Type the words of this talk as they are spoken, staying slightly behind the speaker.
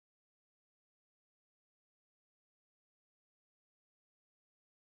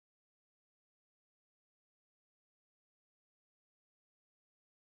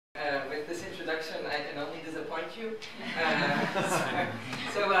With this introduction, I can only disappoint you.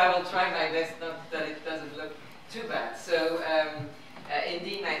 So I will try my best, not that it doesn't look too bad. So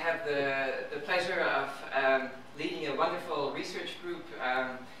indeed, I have the pleasure of leading a wonderful research group.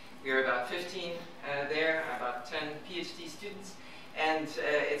 We are about 15 there, about 10 PhD students, and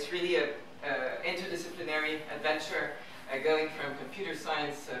it's really an interdisciplinary adventure going from computer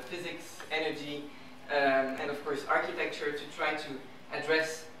science, physics, energy, and of course architecture to try to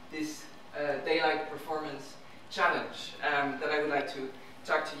address this daylight performance challenge that I would like to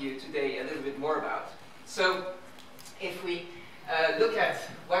talk to you today a little bit more about. So if we look at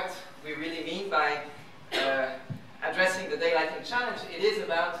what we really mean by addressing the daylighting challenge, it is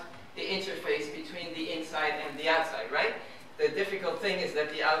about the interface between the inside and the outside, right? The difficult thing is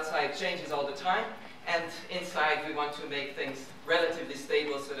that the outside changes all the time, and inside we want to make things relatively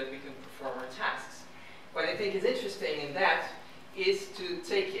stable so that we can perform our tasks. What I think is interesting in that is to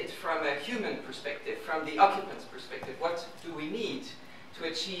take it from a human perspective, from the occupant's perspective. What do we need to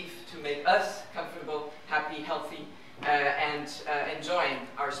achieve to make us comfortable, happy, healthy, and enjoying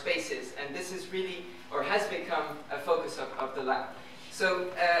our spaces? And this is really, or has become, a focus of the lab. So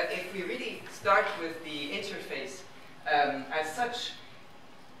if we really start with the interface, as such,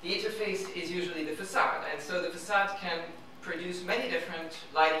 the interface is usually the facade. And so the facade can produce many different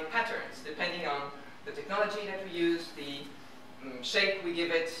lighting patterns, depending on the technology that we use, the shape we give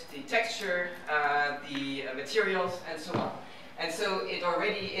it, the texture, the materials, and so on. And so it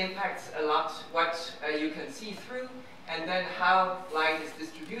already impacts a lot what you can see through, and then how light is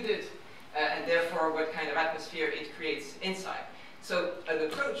distributed, and therefore what kind of atmosphere it creates inside. So an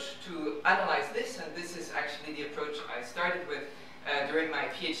approach to analyze this, and this is actually the approach I started with during my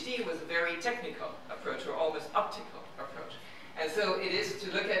PhD, was a very technical approach, or almost optical approach. And so it is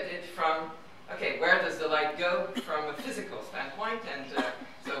to look at it from, okay, where does the light go from a physical standpoint? And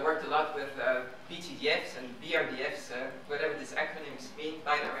so I worked a lot with BTDFs and BRDFs, whatever these acronyms mean,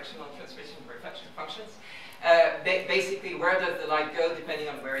 bidirectional transmission reflection functions. Basically, where does the light go depending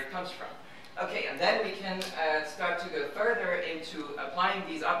on where it comes from? Okay, and then we can start to go further into applying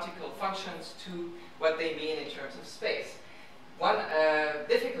these optical functions to what they mean in terms of space. One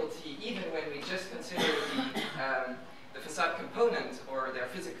difficulty, even when we just consider the facade component or their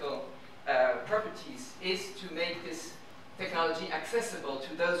physical properties, is to make this technology accessible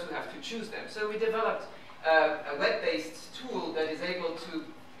to those who have to choose them. So we developed a web-based tool that is able to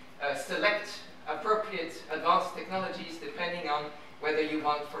select appropriate advanced technologies depending on whether you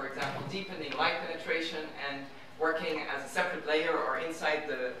want, for example, deepening light penetration and working as a separate layer or inside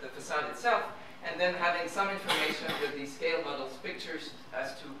the facade itself, and then having some information with these scale models, pictures,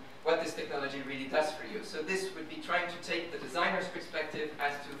 as to what this technology really does for you. So this would be trying to take the designer's perspective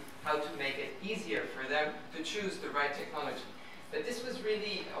as to how to make it easier for them to choose the right technology. But this was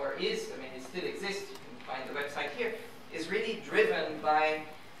really, or is, I mean, it still exists, you can find the website here, is really driven by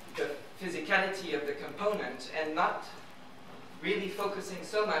the physicality of the component and not really focusing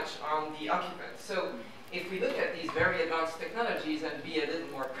so much on the occupant. So if we look at these very advanced technologies and be a little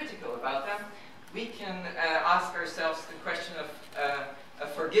more critical about them, we can ask ourselves the question of a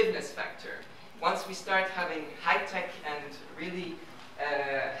forgiveness factor. Once we start having high-tech and really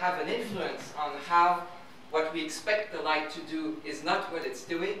have an influence on how what we expect the light to do is not what it's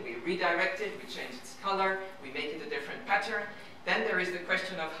doing, we redirect it, we change its color, we make it a different pattern, then there is the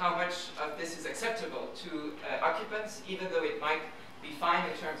question of how much of this is acceptable to occupants, even though it might be fine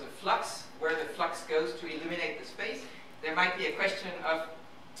in terms of flux, where the flux goes to illuminate the space. There might be a question of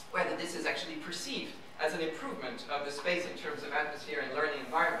whether this is actually perceived as an improvement of the space in terms of atmosphere and learning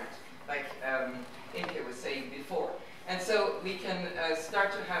environment, like Inke was saying before. And so we can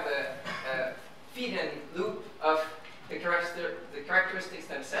start to have a feed-in loop of the characteristics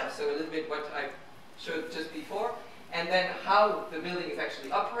themselves, so a little bit what I showed just before, and then how the building is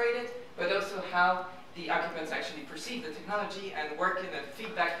actually operated, but also how the occupants actually perceive the technology and work in a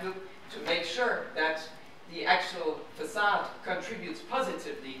feedback loop to make sure that the actual facade contributes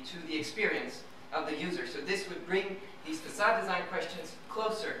positively to the experience of the user. So this would bring these facade design questions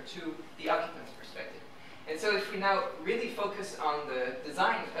closer to the occupant's perspective. And so if we now really focus on the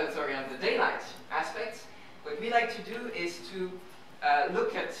design, on the daylight aspects, what we like to do is to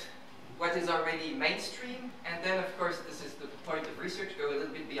look at what is already mainstream, and then of course this is the point of research, go a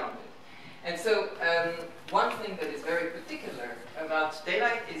little bit beyond it. And so one thing that is very particular about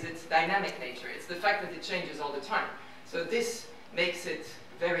daylight is its dynamic nature. It's the fact that it changes all the time. So this makes it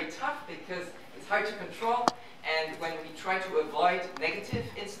very tough because it's hard to control, and when we try to avoid negative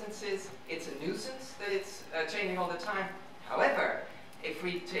instances, it's a nuisance that it's changing all the time. However, if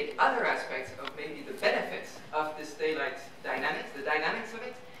we take other aspects of maybe the benefits of this daylight dynamics, the dynamics of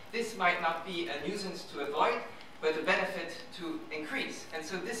it, this might not be a nuisance to avoid, but a benefit to increase. And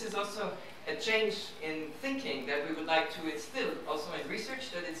so this is also a change in thinking that we would like to instill also in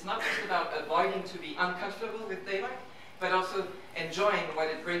research, that it's not just about avoiding to be uncomfortable with daylight, but also enjoying what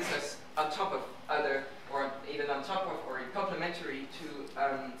it brings us on top of other, or even on top of, or complementary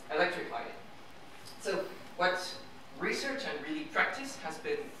to electric lighting. So what research and really practice has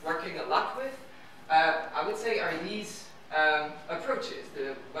been working a lot with, I would say, are these approaches,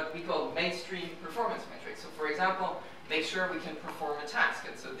 what we call mainstream performance metrics. So for example, make sure we can perform a task.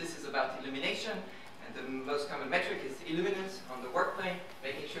 And so this is about illumination, and the most common metric is illuminance on the work plane,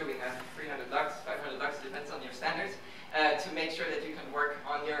 making sure we have 300 lux, 500 lux, depends on your standards, to make sure that you can work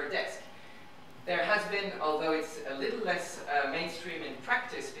on your desk. There has been, although it's a little less mainstream in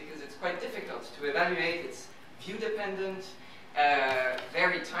practice, because it's quite difficult to evaluate, it's view-dependent,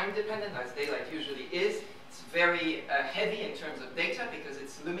 very time-dependent, as daylight usually is. It's very heavy in terms of data, because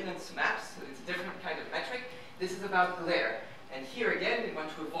it's luminance maps, so it's a different kind of metric. This is about glare. And here again, we want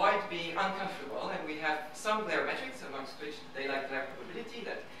to avoid being uncomfortable, and we have some glare metrics, amongst which the daylight glare probability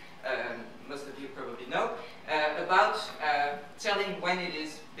that most of you probably know, about telling when it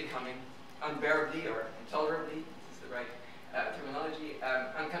is becoming unbearably or intolerably, this is the right terminology,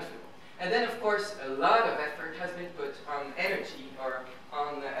 uncomfortable. And then, of course, a lot of effort has been put on energy, or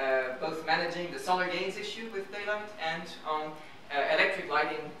on both managing the solar gains issue with daylight and on electric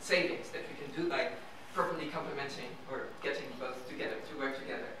lighting savings that we can do by properly complementing or getting both together, to work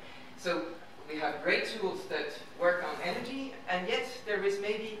together. So we have great tools that work on energy, and yet there is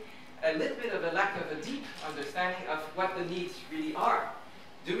maybe a little bit of a lack of a deep understanding of what the needs really are.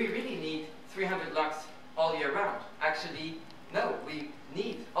 Do we really need 300 lux all year round? Actually, no, we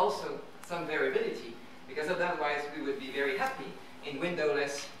need also some variability, because otherwise we would be very happy in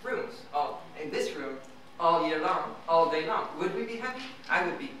windowless rooms, in this room, all year long, all day long. Would we be happy? I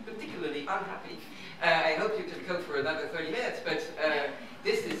would be particularly unhappy. I hope you can cope for another 30 minutes, but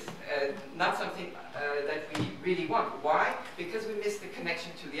this is not something that we really want. Why? Because we miss the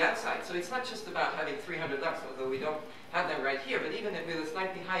connection to the outside. So it's not just about having 300 lux, although we don't have them right here, but even with a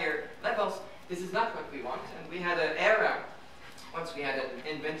slightly higher levels, this is not what we want. And we had an era, once we had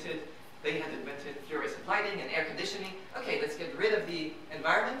invented, they had invented fluorescent lighting and air conditioning. Okay, let's get rid of the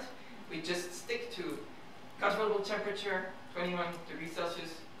environment. We just stick to controllable temperature, 21 degrees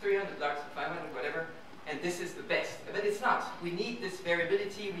Celsius, 300 lux, 500, whatever, and this is the best. But it's not. We need this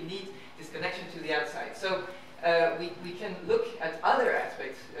variability, we need this connection to the outside. So we can look at other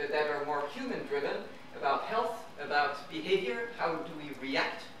aspects that are more human-driven, about health, about behavior, how do we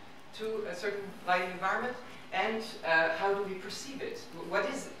react to a certain lighting environment, and how do we perceive it? What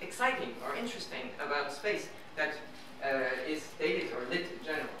is exciting or interesting about space that is dated or lit in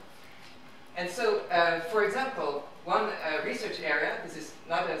general? And so, for example, one research area, this is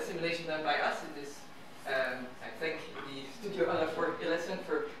not a simulation done by us, it is, I thank the Studio Ala for Ilesen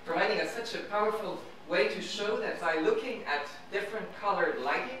for providing us such a powerful way to show that by looking at different colored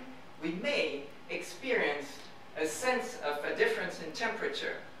lighting, we may experience a sense of a difference in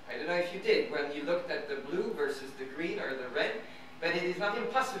temperature. I don't know if you did when you looked at the blue versus the green or the red, but it is not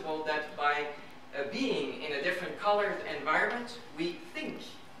impossible that by being in a different colored environment, we think,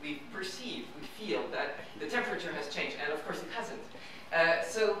 we perceive, we feel that the temperature has changed, and of course it hasn't.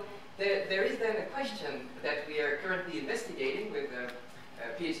 So there is then a question that we are currently investigating with a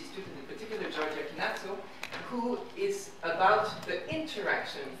PhD student, in particular, Giorgia Chinazzo, who is about the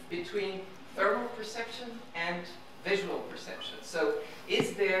interaction between thermal perception and visual perception. So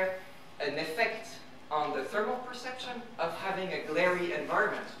is there an effect on the thermal perception of having a glary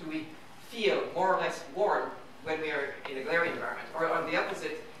environment? Do we feel more or less warm when we are in a glary environment? Or on the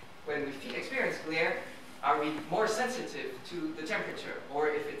opposite, when we experience glare, are we more sensitive to the temperature? Or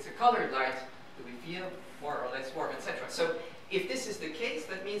if it's a colored light, do we feel more or less warm, etc.? So if this is the case,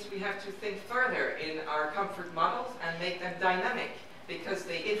 that means we have to think further in our comfort models and make them dynamic, because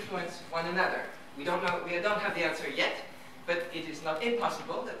they influence one another. We don't know, we don't have the answer yet, but it is not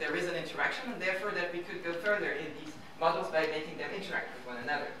impossible that there is an interaction, and therefore that we could go further in these models by making them interact with one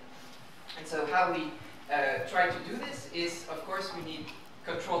another. And so how we try to do this is, of course, we need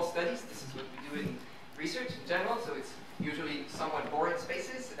controlled studies. This is what we do in research in general, so it's usually somewhat boring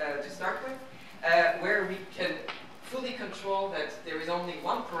spaces to start with, where we can fully control that there is only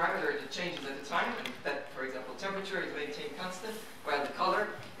one parameter that changes at a time, and that, for example, temperature is maintained constant, while the color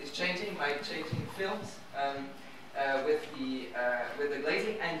is changing by changing films with the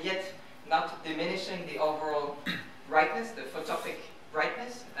glazing, and yet not diminishing the overall brightness, the photopic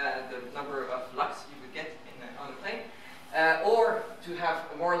brightness, the number of lux you would get on a plane, or to have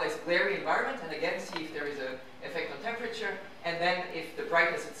a more or less glary environment, and again see if there is an effect on temperature, and then if the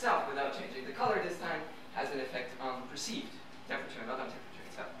brightness itself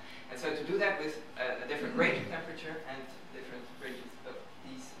to do that with a different range of temperature and different ranges of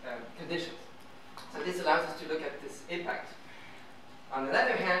these conditions. So this allows us to look at this impact. On the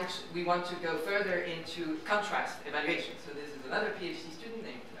other hand, we want to go further into contrast evaluation. So this is another PhD student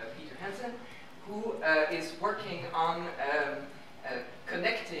named Peter Hansen, who is working on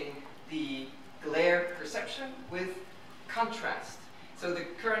connecting the glare perception with contrast. So the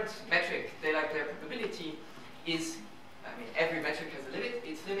current metric, daylight glare probability, is, I mean, every metric has a limit.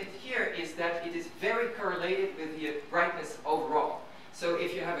 Its limit here is that it is very correlated with the brightness overall. So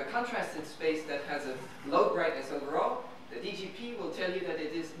if you have a contrasted space that has a low brightness overall, the DGP will tell you that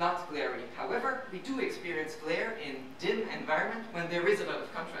it is not glary. However, we do experience glare in dim environment when there is a lot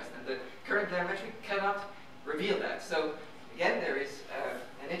of contrast, and the current glare metric cannot reveal that. So again, there is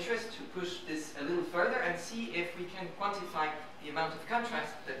an interest to push this a little further and see if we can quantify the amount of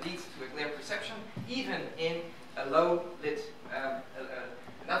contrast that leads to a glare perception, even in a low lit,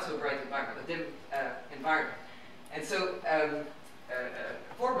 not so bright environment, a dim environment. And so a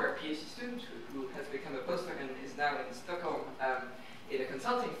former PhD student who has become a postdoc and is now in Stockholm in a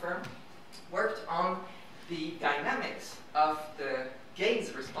consulting firm worked on the dynamics of the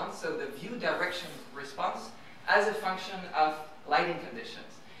gaze response, so the view direction response, as a function of lighting conditions,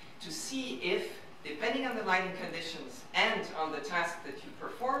 to see if, depending on the lighting conditions and on the task that you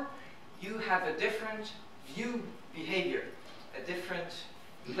perform, you have a different view behavior, a different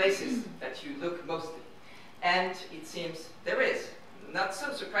places that you look mostly. And it seems there is. Not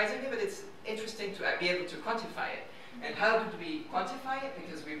so surprisingly, but it's interesting to be able to quantify it. And how do we quantify it?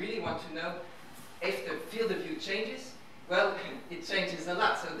 Because we really want to know if the field of view changes. Well, it changes a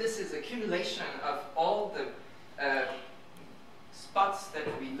lot. So this is accumulation of all the spots that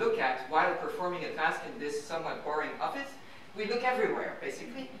we look at while performing a task in this somewhat boring office. We look everywhere,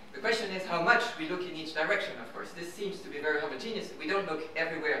 basically. The question is how much we look in each direction, of course. This seems to be very homogeneous. We don't look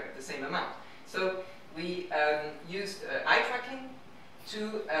everywhere the same amount. So we used eye tracking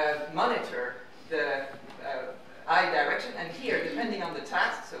to monitor the eye direction. And here, depending on the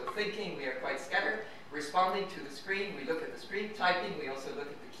task, so thinking, we are quite scattered. Responding to the screen, we look at the screen. Typing, we also look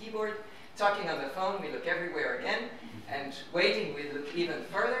at the keyboard. Talking on the phone, we look everywhere again. And waiting, we look even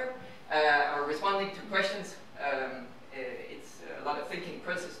further. Or responding to questions, it's a lot of thinking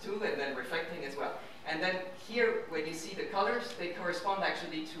process too, and then reflecting as well. And then here, when you see the colors, they correspond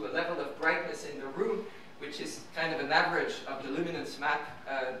actually to a level of brightness in the room, which is kind of an average of the luminance map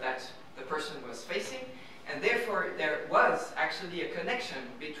that the person was facing. And therefore, there was actually a connection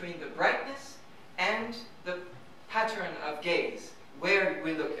between the brightness and the pattern of gaze, where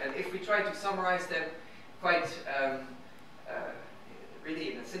we look. And if we try to summarize them quite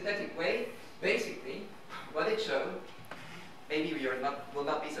really in a synthetic way, basically, what it showed, maybe you will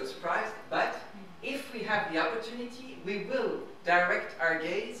not be so surprised, but if we have the opportunity, we will direct our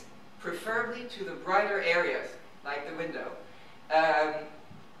gaze preferably to the brighter areas, like the window,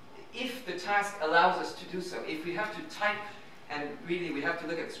 if the task allows us to do so. If we have to type, and really we have to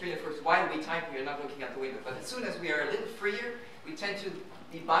look at the screen, of course, while we type, we are not looking at the window. But as soon as we are a little freer, we tend to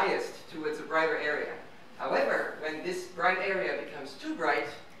be biased towards a brighter area. However, when this bright area becomes too bright,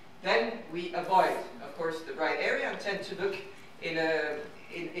 then we avoid, of course, the bright area and tend to look in a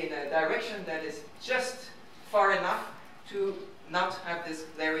direction that is just far enough to not have this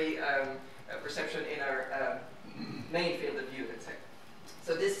glary perception in our main field of view, let's say.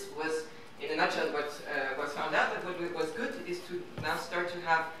 So this was, in a nutshell, what was found out. But what was good is to now start to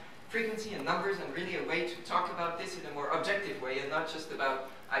have frequency and numbers and really a way to talk about this in a more objective way and not just about,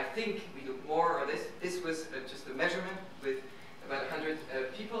 I think we look more or this. This was just a measurement with about 100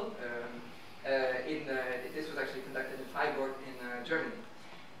 people. This was actually conducted in Freiburg in Germany.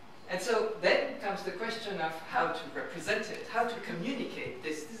 And so then comes the question of how to represent it, how to communicate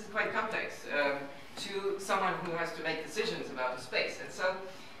this. This is quite complex to someone who has to make decisions about a space. And so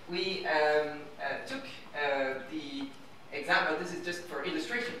we took the example, this is just for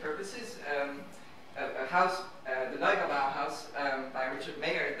illustration purposes, a house, the Neugebau house by Richard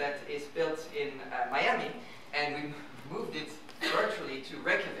Mayer that is built in Miami, and we moved it virtually to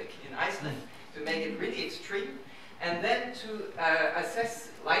Reykjavik in Iceland to make it really extreme, and then to assess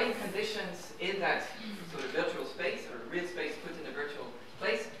lighting conditions in that sort of virtual space, or real space put in a virtual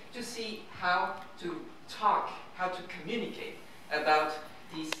place, to see how to talk, how to communicate about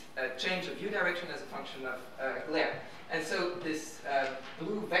these change of view direction as a function of glare. And so this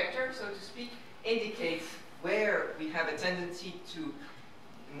blue vector, so to speak, indicates where we have a tendency to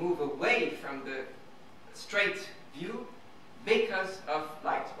move away from the straight view because of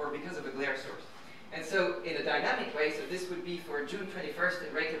light or because of a glare source. And so in a dynamic way, so this would be for June 21st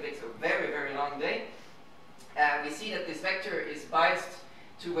in Reykjavik, so very, very long day, we see that this vector is biased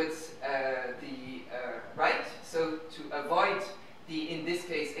towards the right, so to avoid the, in this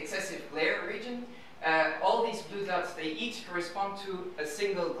case, excessive glare region. All these blue dots, they each correspond to a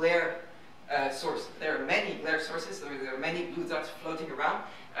single glare source. There are many glare sources, so there are many blue dots floating around.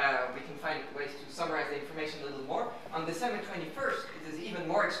 We can find ways to summarize the information a little more. On December 21st, it is even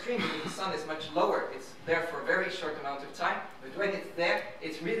more extreme because the sun is much lower. It's there for a very short amount of time, but when it's there,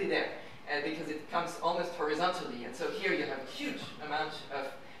 it's really there, because it comes almost horizontally. And so here you have a huge amount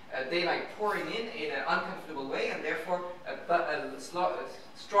of daylight pouring in an uncomfortable way, and therefore a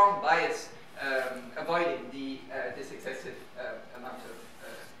strong bias avoiding this excessive amount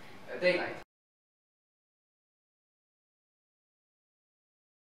of daylight.